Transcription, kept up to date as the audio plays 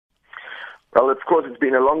Well, of course, it's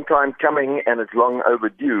been a long time coming and it's long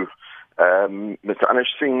overdue. Mr.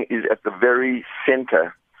 Anish Singh is at the very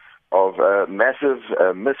center of massive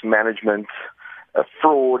mismanagement,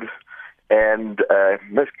 fraud, and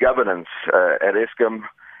misgovernance at Eskom.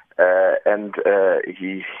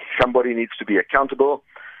 Somebody needs to be accountable.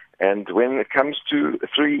 And when it comes to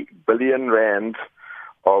 3 billion rand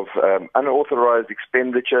of unauthorized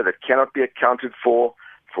expenditure that cannot be accounted for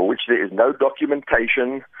which there is no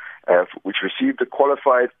documentation, which received a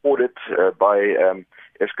qualified audit by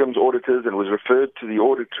Eskom's auditors and was referred to the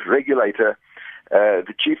audit regulator,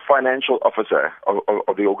 the chief financial officer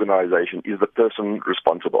of the organization is the person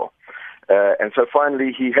responsible. And so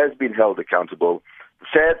finally, he has been held accountable. The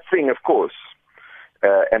sad thing, of course,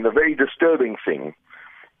 and the very disturbing thing,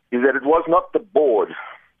 is that it was not the board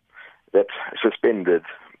that suspended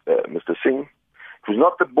Mr. Singh. It was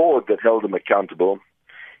not the board that held him accountable.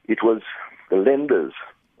 It was the lenders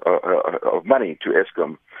of money to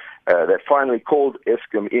Eskom that finally called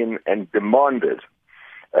Eskom in and demanded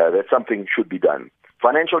that something should be done.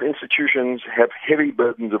 Financial institutions have heavy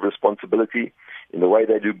burdens of responsibility in the way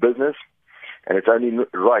they do business, and it's only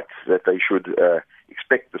right that they should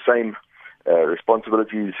expect the same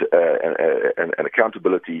responsibilities and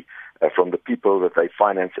accountability from the people that they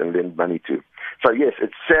finance and lend money to. So yes,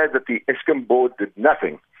 it's sad that the Eskom board did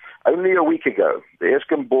nothing. Only a week ago, the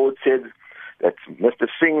Eskom board said that Mr.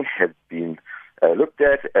 Singh had been looked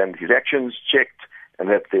at and his actions checked, and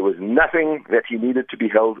that there was nothing that he needed to be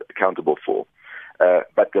held accountable for.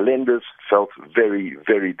 But the lenders felt very,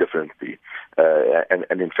 very differently.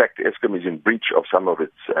 And in fact, Eskom is in breach of some of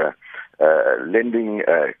its lending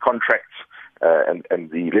contracts, and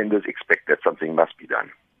the lenders expect that something must be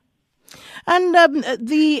done. And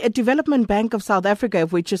the Development Bank of South Africa,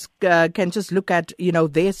 if we just can just look at,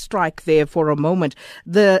 their strike there for a moment,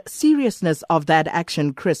 the seriousness of that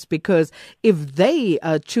action, Chris, because if they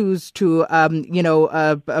choose to,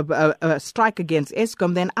 strike against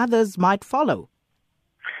Eskom, then others might follow.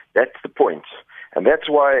 That's the point. And that's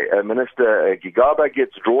why Minister Gigaba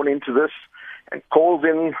gets drawn into this and calls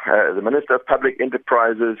in the Minister of Public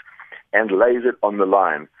Enterprises and lays it on the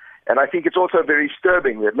line. And I think it's also very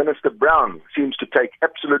disturbing that Minister Brown seems to take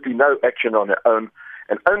absolutely no action on her own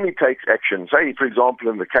and only takes action. Say, for example,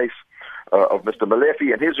 in the case of Mr.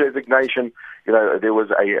 Molefe and his resignation, there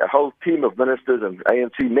was a whole team of ministers and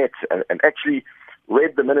ANC met and actually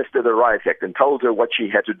read the Minister the Riot Act and told her what she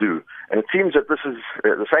had to do. And it seems that this is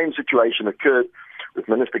the same situation occurred with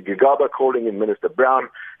Minister Gigaba calling in Minister Brown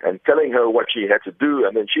and telling her what she had to do,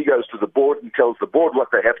 and then she goes to the board and tells the board what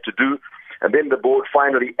they have to do, and then the board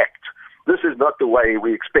finally act. This is not the way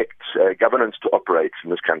we expect governance to operate in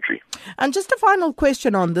this country. And just a final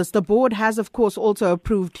question on this. The board has, of course, also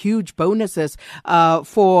approved huge bonuses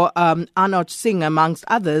for Anish Singh, amongst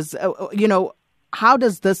others. How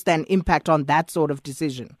does this then impact on that sort of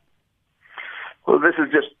decision? Well, this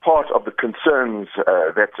is just part of the concerns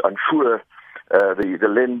that I'm sure the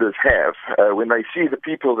lenders have when they see the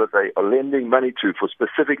people that they are lending money to for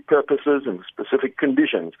specific purposes and specific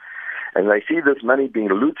conditions, and they see this money being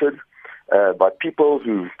looted by people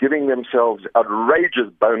who are giving themselves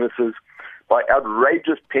outrageous bonuses by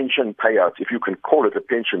outrageous pension payouts. If you can call it a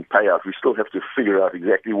pension payout, we still have to figure out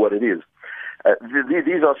exactly what it is.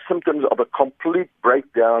 These are symptoms of a complete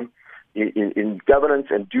breakdown in governance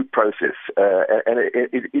and due process, and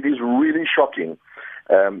it is really shocking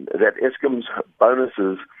that Eskom's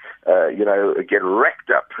bonuses, get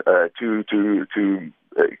racked up to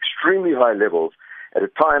extremely high levels at a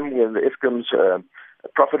time when Eskom's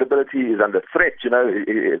profitability is under threat.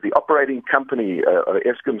 The operating company,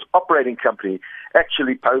 Eskom's operating company,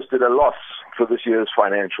 actually posted a loss for this year's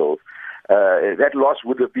financials. That loss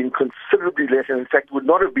would have been considerably less, and in fact would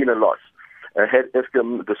not have been a loss had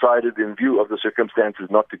Eskom decided, in view of the circumstances,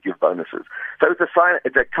 not to give bonuses. So it's a sign.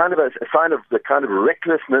 It's a sign of the kind of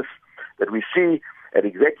recklessness that we see at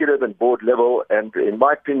executive and board level. And in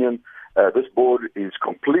my opinion, this board is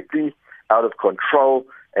completely out of control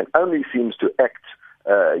and only seems to act,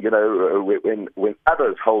 when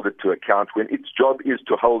others hold it to account, when its job is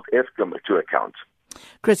to hold Eskom to account.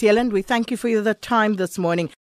 Chris Yelland, we thank you for the time this morning.